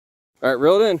All right,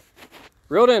 reel it in.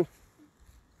 Reel it in.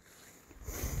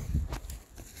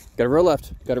 Got to reel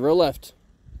left. Got to reel left.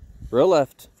 Reel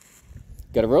left.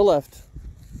 Got to reel left.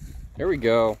 There we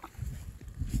go.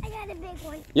 I got a big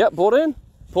one. Yep, pull it in.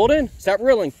 Pull it in. Stop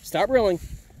reeling. Stop reeling.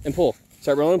 And pull.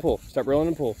 Stop reeling and pull. Stop reeling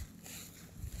and pull.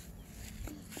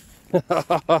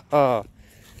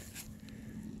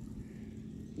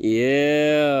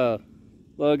 Yeah.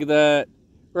 Look at that.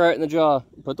 Right in the jaw.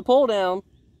 Put the pole down.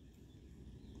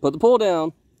 Put the pole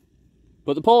down.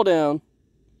 Put the pole down.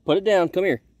 Put it down. Come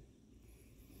here.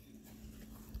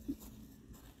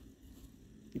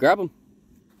 Grab him.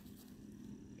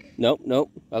 Nope,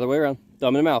 nope. Other way around.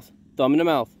 Thumb in the mouth. Thumb in the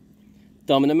mouth.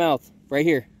 Thumb in the mouth. Right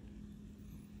here.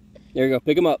 There you go.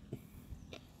 Pick him up.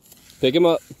 Pick him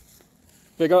up.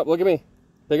 Pick him up. Look at me.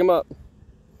 Pick him up.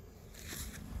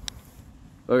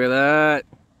 Look at that.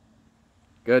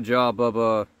 Good job,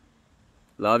 Bubba.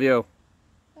 Love you.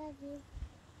 Love you.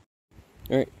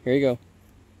 Alright, here you go.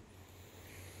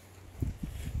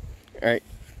 Alright,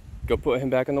 go put him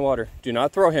back in the water. Do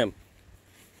not throw him.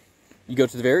 You go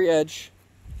to the very edge.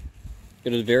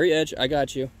 Go to the very edge. I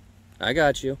got you. I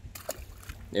got you.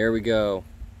 There we go.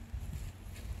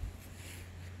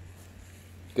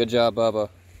 Good job, Bubba.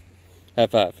 High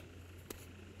five.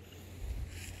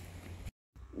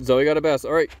 Zoe got a bass.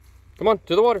 Alright, come on,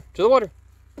 to the water, to the water,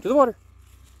 to the water.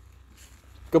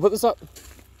 Go put this up.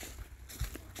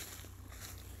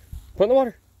 Put in the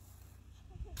water.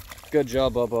 Good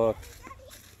job, Bubba.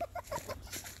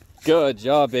 Good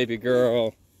job, baby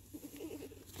girl.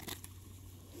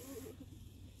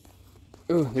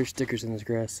 Ooh, there's stickers in this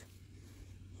grass.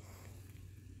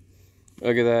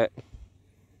 Look at that.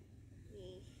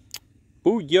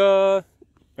 Booyah!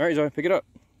 Alright, Zoe, pick it up.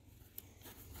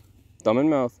 Thumb in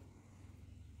mouth.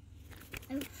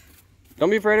 Don't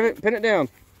be afraid of it. Pin it down.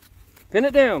 Pin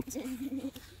it down.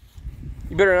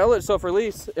 You better not let it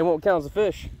self-release. It won't count as a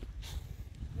fish.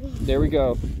 There we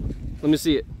go. Let me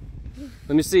see it.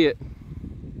 Let me see it.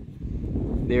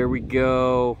 There we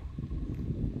go.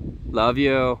 Love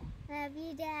you. Love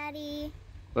you, Daddy.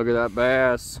 Look at that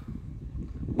bass.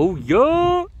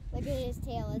 Booyah! Look at his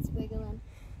tail. It's wiggling.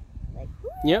 Like, whoo!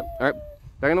 Yep. All right.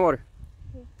 Back in the water.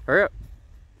 Hurry up.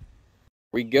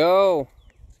 We go.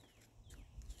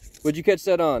 What'd you catch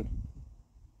that on?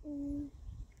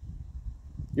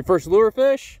 Your first lure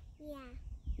fish?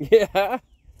 Yeah. Yeah.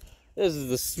 This is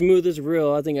the smoothest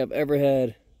reel I think I've ever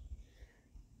had.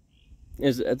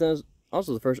 That's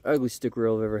also the first ugly stick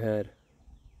reel I've ever had.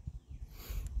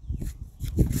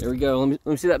 There we go. Let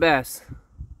me see that bass.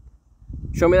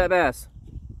 Show me that bass.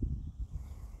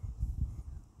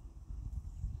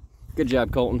 Good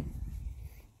job, Colton.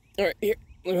 All right, here.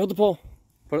 Let me hold the pole.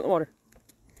 Put it in the water.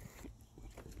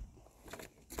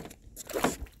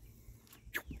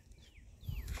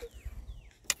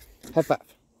 High five.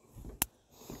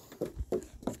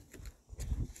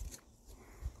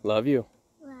 Love you.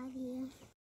 Love you.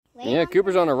 Yeah,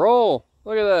 Cooper's on a roll.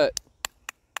 Look at that.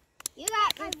 You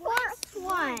got my fourth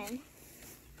one.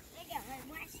 I got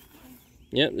my last one.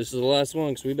 Yep, this is the last one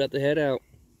because we about to head out.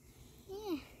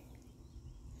 Yeah.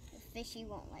 The fishy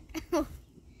won't let go.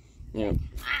 Yeah.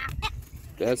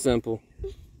 That's simple.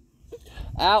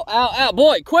 Ow, ow, ow.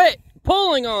 Boy, quit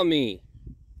pulling on me.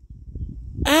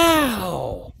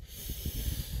 Ow.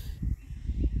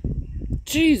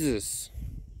 Jesus.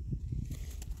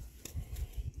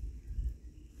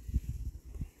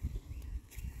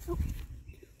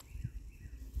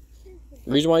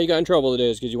 The reason why you got in trouble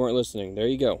today is because you weren't listening. There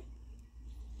you go.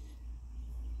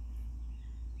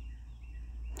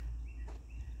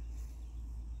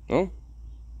 Oh.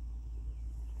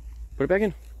 Put it back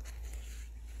in.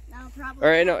 That'll probably All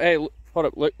right, no, hey, hold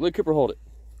up. Let Cooper hold it.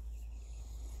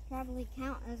 probably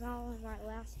count as all of our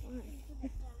last one.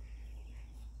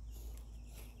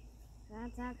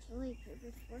 That's actually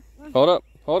Cooper's first one. Hold up,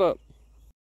 hold up.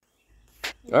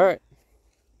 All right.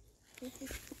 Go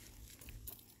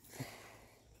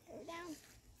down.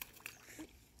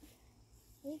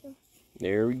 There you go.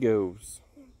 There he goes.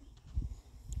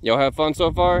 Y'all have fun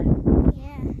so far?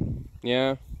 Yeah.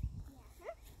 Yeah.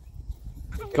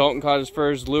 Colton caught his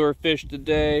first lure fish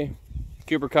today.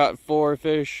 Cooper caught 4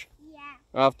 fish Yeah.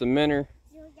 off the minnow.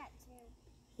 Zoe got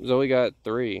 2. Zoe got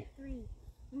 3. 3.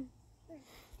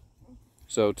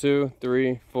 So 2,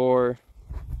 3, 4.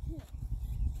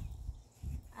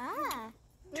 Ah.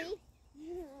 3.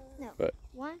 No. But,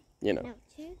 1. you know. No.